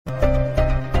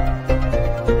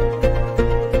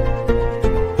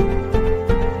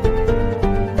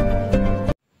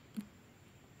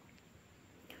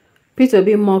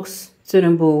P2B mocks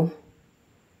Tinubu.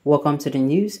 Welcome to the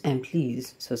news, and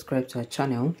please subscribe to our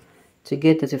channel to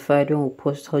get notified when we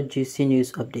post hot juicy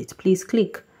news updates. Please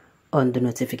click on the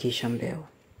notification bell.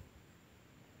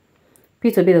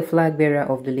 P2B, the flag bearer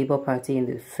of the Labour Party in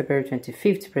the February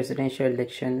 25th presidential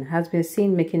election, has been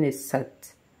seen making a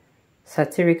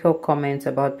satirical comment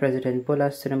about President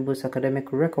Bola Tinubu's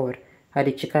academic record at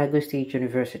the Chicago State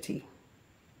University.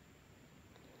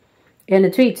 In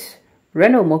a tweet,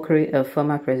 Reno Mokri, a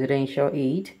former presidential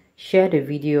aide, shared a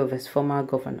video of the former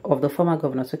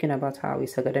governor talking about how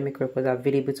his academic records are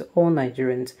available to all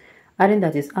Nigerians, adding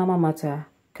that his alma mater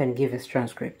can give his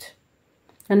transcript.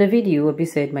 In the video, Obi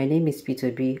said, "My name is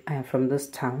P2B. I am from this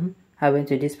town. I went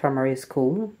to this primary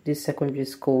school, this secondary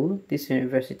school, this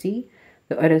university."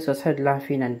 The others was heard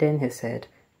laughing, and then he said,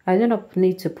 "I do not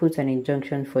need to put an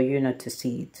injunction for you not to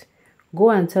see it.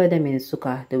 Go and tell them in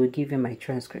Suka they will give you my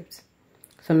transcript."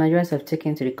 Some Nigerians have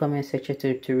taken to the comment section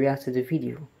to react to the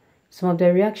video. Some of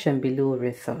the reaction below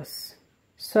read thus: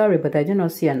 "Sorry, but I do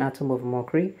not see an atom of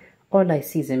mockery. All I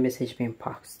see is a message being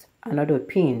passed." Another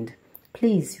pinned,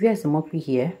 "Please, where's the mockery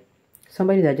here?"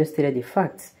 Somebody that just stated the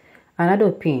facts.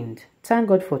 Another pinned, "Thank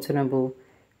God for Tinubu.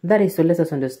 That is to let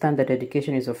us understand that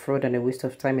education is a fraud and a waste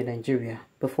of time in Nigeria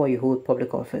before you hold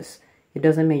public office. It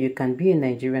doesn't mean you can be a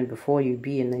Nigerian before you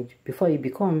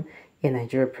become a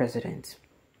Nigerian president."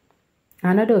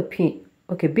 Another pin.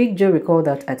 Okay, Big Joe recalled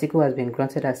that Atiku has been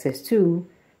granted access to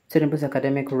Tinubu's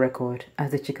academic record at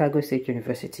the Chicago State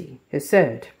University. He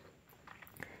said,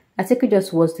 "Atiku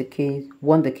just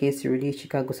won the case to release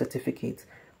Chicago certificate.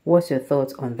 What's your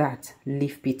thoughts on that?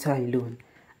 Leave Peter alone."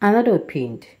 Another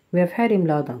pinned, "We have heard him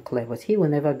loud and clear, but he will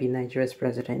never be Nigeria's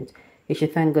president. He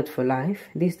should thank God for life.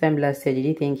 This time last year, did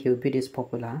you think he would be this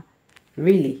popular?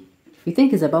 Really? You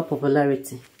think it's about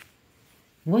popularity?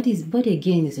 What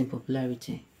again is in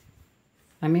popularity?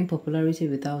 I mean popularity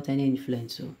without any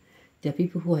influence. So there are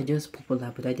people who are just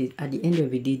popular, but at the end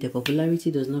of the day, their popularity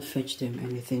does not fetch them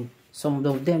anything. Some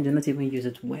of them do not even use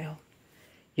it well.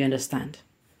 You understand?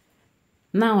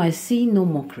 Now I see no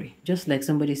mockery. Just like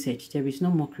somebody said, there is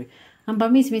no mockery. And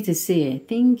permit me to say, I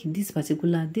think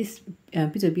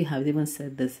P2B have even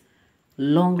said this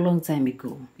long time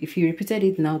ago. If he repeated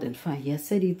it now, then fine. He has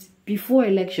said it before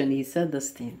election. He said this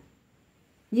thing.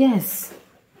 Yes.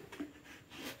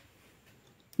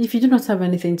 If you do not have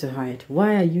anything to hide,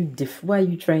 why are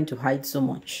you trying to hide so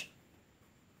much?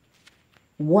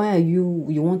 Why are you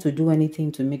want to do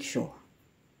anything to make sure?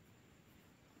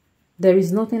 There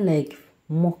is nothing like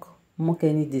mock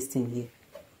any this thing here.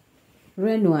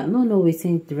 Reno, I don't know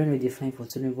waiting the Reno define for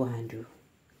Tinubu handle.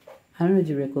 I don't know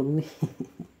the recognition.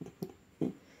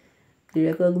 The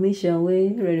recognition way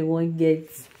Reno won't get.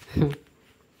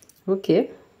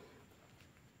 Okay.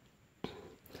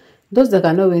 Those that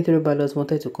cannot win through ballots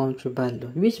wanted to come through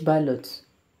ballot. Which ballots?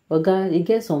 Oga, it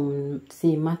gets some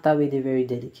matter where they're very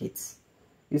delicate.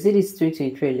 You see this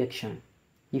 2023 election,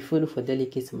 you follow for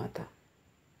delicate matter.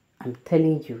 I'm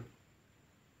telling you.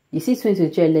 You see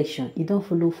 2023 election, you don't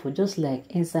follow for just like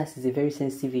NSAS is a very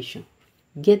sensitive issue.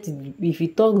 If you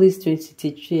talk this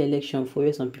 2023 election for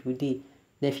where some people did,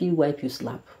 they feel wipe you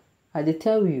slap. I they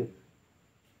tell you,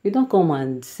 you don't come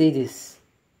and say this.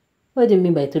 What do you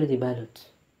mean by through the ballot?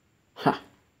 Ha.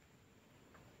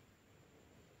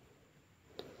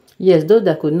 Yes, those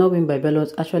that could not win by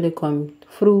ballots actually come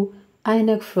through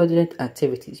INEC fraudulent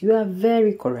activities. You are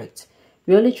very correct.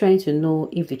 We're only trying to know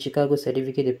if the Chicago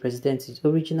certificate the president is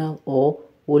original or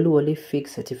Oluwole fake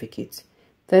certificate.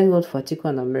 Thank God for Atiku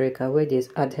and America, where there's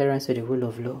adherence to the rule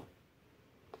of law.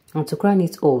 And to crown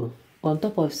it all, on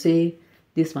top of say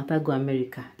this matter go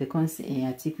America, the say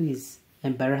Atiku is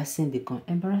embarrassing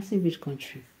embarrassing which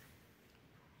country?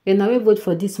 And now we vote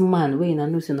for this man where in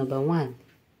announcing number one.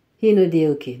 He know they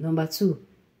okay. Number two,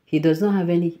 he does not have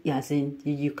any, as in,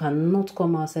 you cannot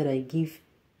come outside and give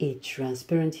a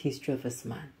transparent history of this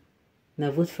man. Now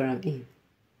vote for him in.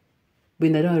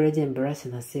 But they don't already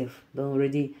embarrassing herself. Don't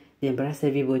already they embarrass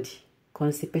everybody.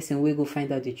 Cause the person will go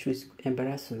find out the truth,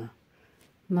 embarrass now.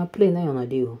 Now play now on a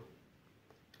day.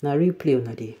 Now replay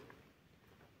on a day.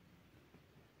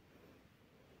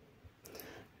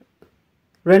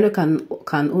 Reno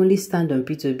can only stand on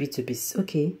P2B to be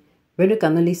okay. Reno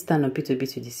can only stand on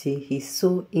P2B to say he's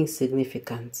so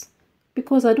insignificant.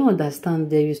 Because I don't understand,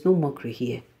 there is no mockery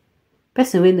here.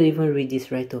 Person will not even read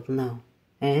this right up now.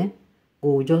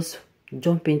 Go just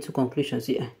jump into conclusions.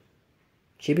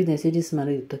 She be then say this man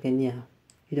is talking here.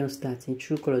 He don't start in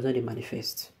true colors on the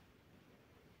manifest.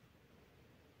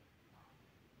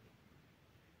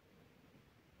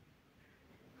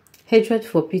 Hatred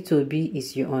for P2B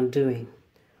is your undoing.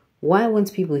 Why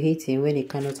won't people hate him when he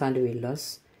cannot handle a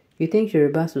loss? You think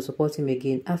Yorubas will support him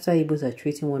again after Igbos are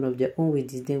treating one of their own with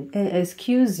disdain?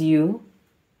 Excuse you?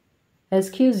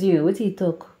 Excuse you, what did he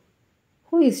talk?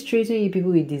 Who is treating you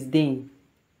people with disdain?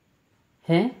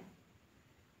 Eh?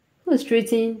 Who is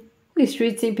treating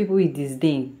people with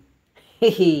disdain?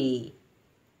 Hey,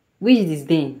 which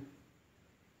disdain?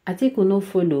 Atiku no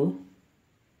follow.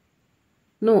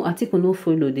 No, Atiku no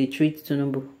follow. They treat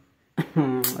Tinubu.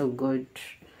 Oh God.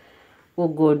 Oh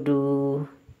God. Oh.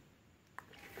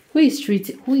 Who is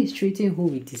treating who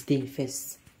with disdain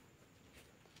first?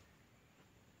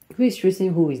 Who is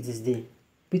treating who with disdain?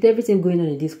 With everything going on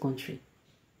in this country,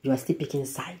 you are still picking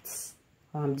sides.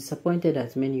 I'm disappointed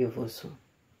at many of us.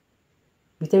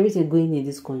 With everything going in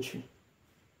this country,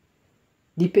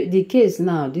 the case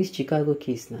now, this Chicago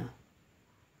case now,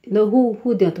 you know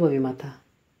who they on top of the matter?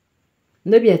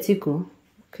 No be Atiku,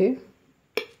 okay?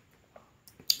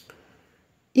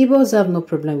 Igbos have no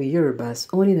problem with Yorubas,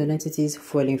 only non-entities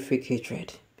fueling fake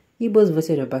hatred. Igbos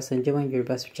voted Obasanjo when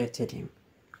Yorubas rejected him.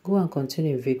 Go and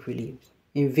continue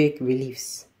in vague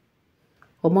reliefs.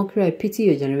 Omokri, I pity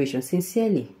your generation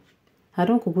sincerely. I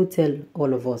don't go tell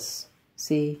all of us.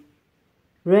 Say,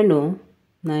 Reno,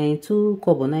 92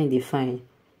 kobo 9 dey fine.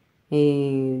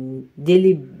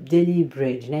 Daily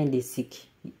bread 9 dey sick.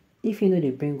 If you know they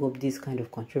bring up this kind of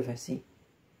controversy,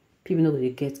 people know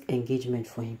they get engagement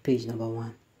for him page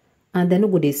 #1. And they know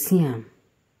go they see him.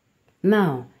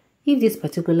 Now, if this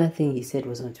particular thing he said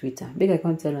was on Twitter, big I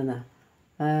can't tell her now.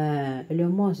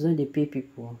 Elon Musk don't they pay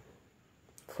people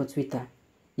for Twitter.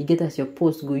 You get as your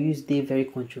post go use they very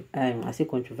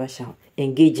controversial,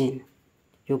 engaging.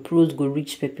 Your post go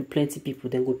reach plenty people,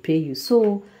 then go pay you.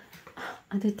 So,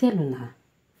 and they tell her now,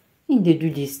 if they do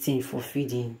this thing for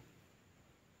feeding,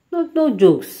 no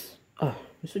jokes. Oh,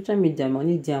 social media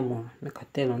money diamond, make I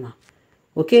tell her now.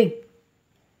 Okay.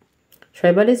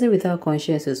 Tribalism without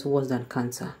conscience is worse than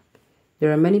cancer.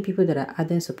 There are many people that are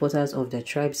ardent supporters of their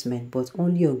tribesmen, but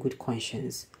only on good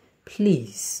conscience.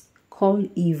 Please, call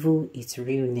evil its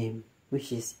real name,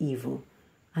 which is evil.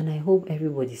 And I hope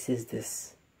everybody says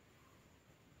this.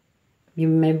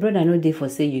 My brother no dey for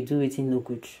say you do it in no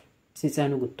good. Since I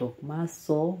no go talk. My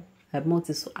soul, I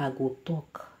go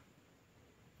talk.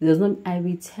 It does not, I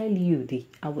will tell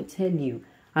you,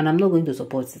 and I'm not going to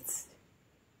support it.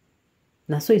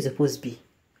 Now, so it's supposed to be.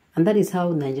 And that is how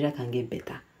Nigeria can get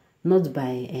better. Not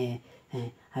by,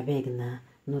 I beg na,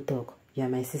 no talk. You are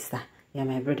my sister. You are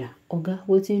my brother. Oga,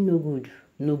 what's no good?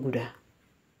 No gooder.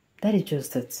 That is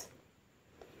just it.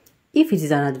 If it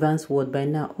is an advanced word, by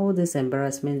now, all these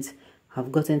embarrassments have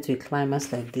gotten to a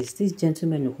climax like this. This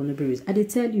gentleman will not be raised. I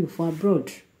tell you, for abroad,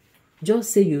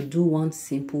 just say you do one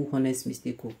simple, honest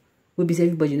mistake. Will be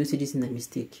everybody knows this is a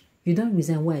mistake. You don't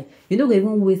reason why. You don't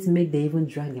even wait to make them even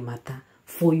drag the matter.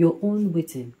 For your own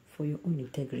waiting, for your own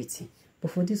integrity.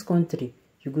 But for this country,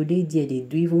 you go there, they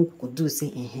do even do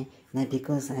say, not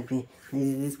because I've been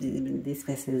this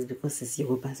person is because it's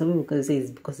Yoruba. Some people say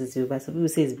it's because it's Yoruba. Some people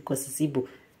say it's because it's Igbo.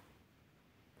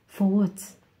 For what?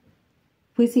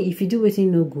 Waiting, if you do waiting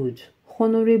no good,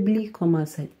 honorably come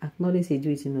outside, acknowledge you do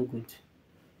it no good.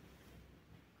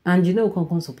 And you know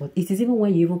can support. It is even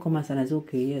when you even come outside and say,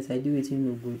 okay, yes, I do it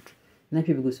no good. Then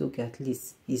people go say, okay, at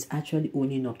least he's actually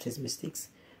owning up to his mistakes.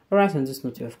 Alright, on this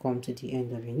note, we have come to the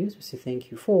end of the news. We say thank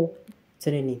you for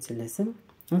tuning in to listen.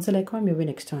 Until I come your way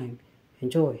next time,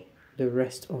 enjoy the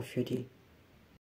rest of your day.